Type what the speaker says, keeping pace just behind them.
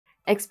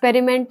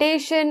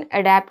Experimentation,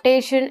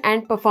 adaptation,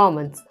 and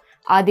performance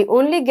are the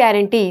only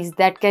guarantees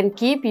that can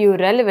keep you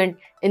relevant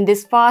in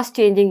this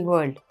fast-changing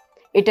world.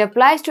 It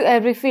applies to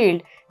every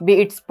field,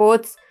 be it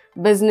sports,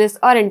 business,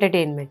 or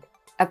entertainment.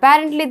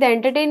 Apparently, the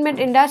entertainment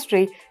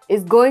industry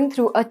is going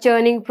through a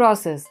churning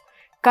process.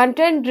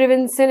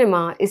 Content-driven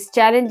cinema is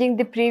challenging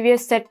the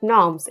previous set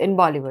norms in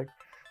Bollywood.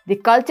 The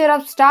culture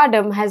of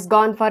stardom has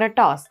gone for a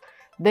toss.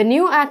 The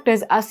new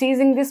actors are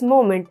seizing this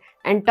moment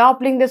and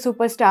toppling the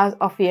superstars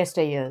of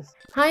yesteryears.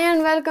 Hi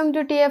and welcome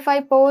to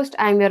TFI Post.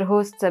 I am your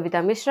host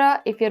Sabita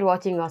Mishra. If you're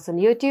watching us on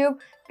YouTube,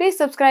 please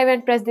subscribe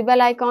and press the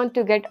bell icon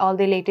to get all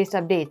the latest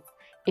updates.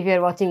 If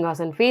you're watching us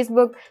on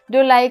Facebook,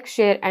 do like,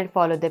 share and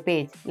follow the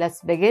page.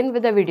 Let's begin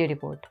with the video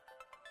report.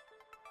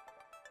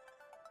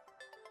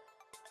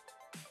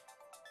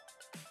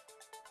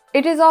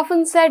 It is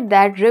often said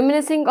that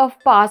reminiscing of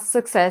past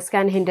success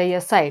can hinder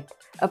your sight.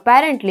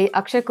 Apparently,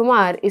 Akshay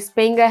Kumar is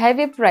paying a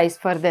heavy price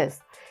for this.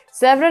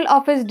 Several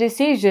of his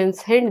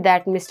decisions hint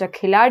that Mr.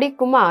 Khiladi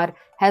Kumar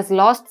has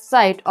lost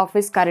sight of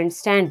his current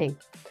standing.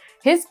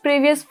 His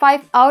previous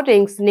 5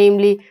 outings,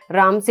 namely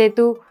Ram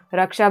Setu,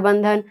 Raksha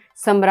Bandhan,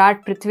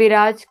 Samrat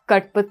Prithviraj,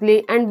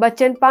 Katputli and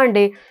Bachchan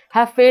Pandey,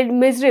 have failed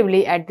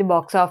miserably at the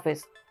box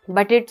office.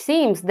 But it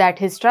seems that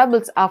his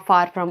troubles are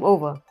far from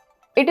over.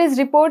 It is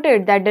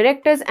reported that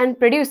directors and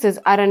producers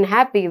are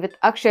unhappy with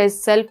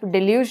Akshay's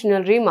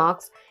self-delusional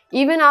remarks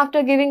even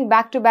after giving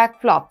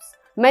back-to-back flops.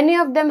 Many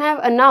of them have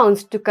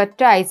announced to cut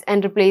ties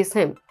and replace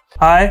him.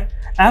 Hi,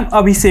 I am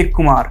Akshay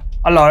Kumar,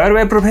 a lawyer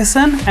by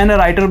profession and a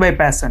writer by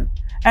passion,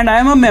 and I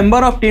am a member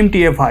of Team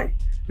TFI.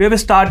 We have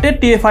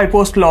started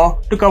TFIPost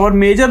Law to cover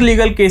major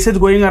legal cases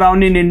going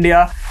around in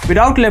India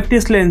without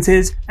leftist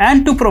lenses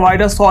and to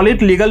provide a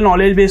solid legal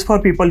knowledge base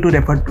for people to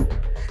refer to.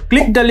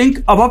 Click the link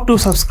above to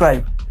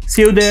subscribe.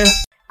 See you there.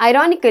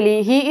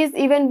 Ironically, he is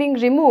even being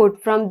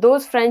removed from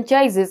those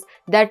franchises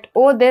that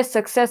owe their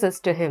successes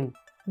to him.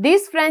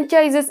 These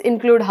franchises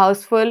include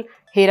Houseful,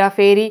 Hera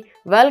Fairy,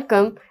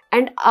 Welcome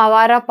and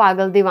Awaara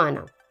Pagal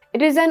Deewana.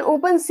 It is an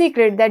open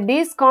secret that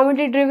these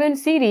comedy-driven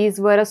series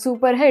were a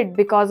super hit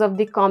because of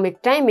the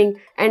comic timing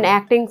and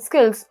acting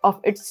skills of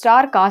its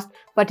star cast,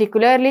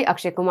 particularly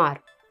Akshay Kumar.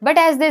 But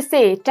as they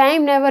say,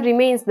 time never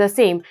remains the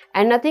same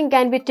and nothing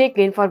can be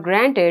taken for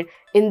granted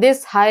in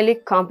this highly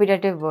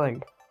competitive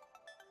world.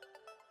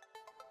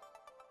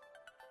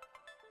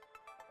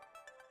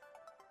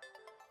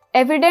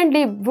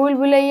 Evidently, Bhool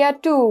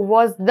Bhulaiyaa 2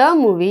 was the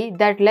movie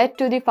that led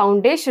to the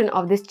foundation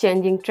of this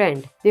changing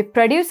trend. The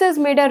producers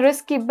made a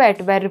risky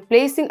bet by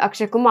replacing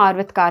Akshay Kumar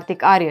with Kartik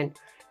Aaryan.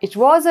 It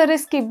was a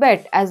risky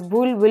bet as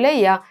Bhool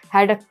Bhulaiyaa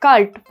had a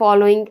cult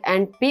following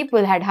and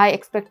people had high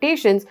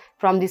expectations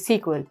from the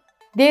sequel.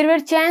 There were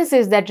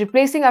chances that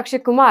replacing Akshay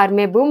Kumar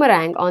may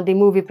boomerang on the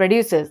movie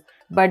producers,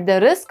 but the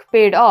risk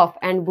paid off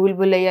and Bhool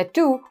Bhulaiyaa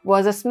 2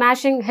 was a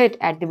smashing hit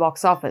at the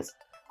box office.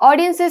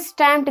 Audiences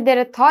stamped their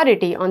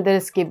authority on the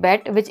risky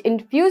bet, which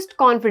infused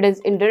confidence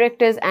in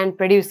directors and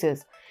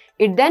producers.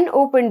 It then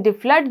opened the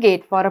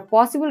floodgate for a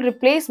possible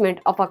replacement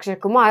of Akshay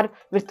Kumar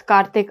with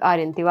Kartik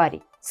Aaryan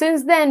Tiwari.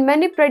 Since then,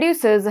 many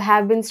producers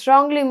have been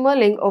strongly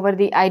mulling over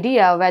the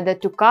idea whether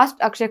to cast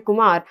Akshay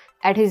Kumar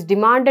at his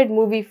demanded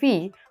movie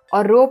fee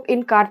or rope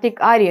in Kartik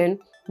Aaryan,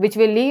 which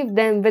will leave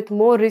them with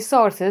more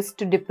resources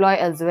to deploy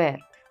elsewhere.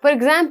 For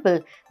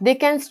example, they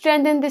can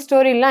strengthen the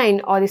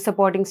storyline or the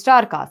supporting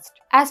star cast.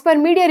 As per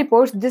media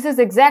reports, this is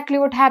exactly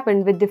what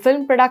happened with the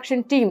film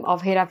production team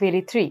of Hera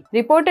Fairy 3.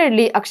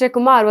 Reportedly, Akshay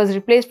Kumar was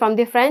replaced from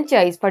the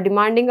franchise for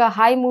demanding a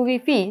high movie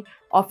fee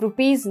of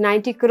Rs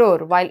 90 crore,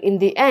 while in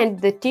the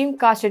end, the team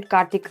casted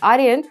Kartik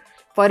Aaryan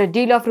for a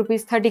deal of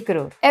Rs 30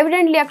 crore.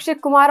 Evidently, Akshay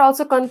Kumar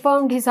also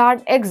confirmed his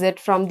hard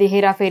exit from the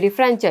Hera Fairy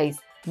franchise.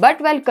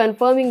 But while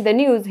confirming the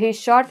news, he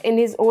shot in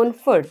his own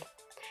foot.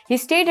 He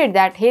stated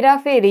that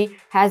Hera Fairy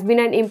has been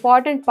an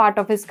important part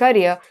of his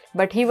career,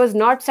 but he was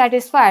not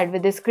satisfied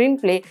with the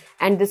screenplay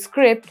and the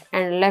script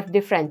and left the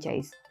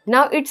franchise.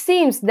 Now it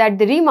seems that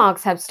the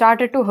remarks have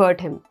started to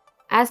hurt him.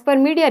 As per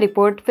media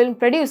report, film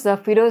producer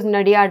Firoz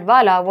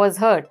Nadiadwala was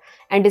hurt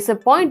and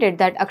disappointed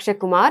that Akshay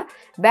Kumar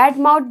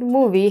badmouthed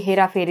movie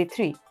Hera Fairy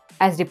 3.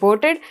 As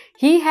reported,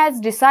 he has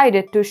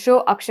decided to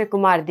show Akshay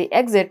Kumar the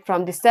exit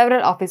from the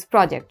several of his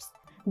projects.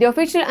 The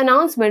official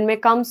announcement may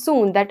come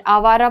soon that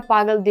Awaara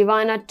Pagal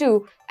Deewana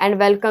 2 and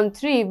Welcome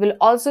 3 will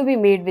also be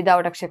made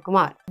without Akshay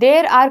Kumar.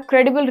 There are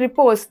credible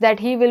reports that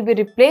he will be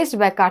replaced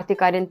by Kartik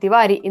Aaryan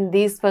Tiwari in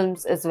these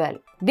films as well.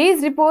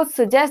 These reports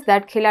suggest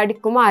that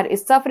Khiladi Kumar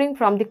is suffering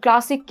from the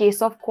classic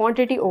case of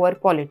quantity over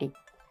quality.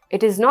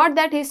 It is not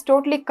that he is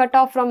totally cut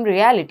off from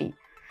reality.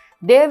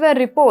 There were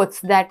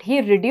reports that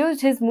he reduced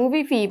his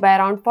movie fee by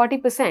around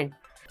 40%.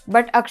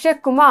 But Akshay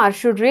Kumar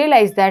should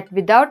realize that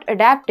without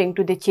adapting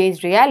to the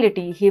changed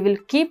reality, he will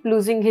keep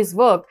losing his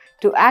work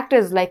to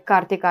actors like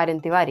Kartik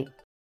Aaryan Tiwari.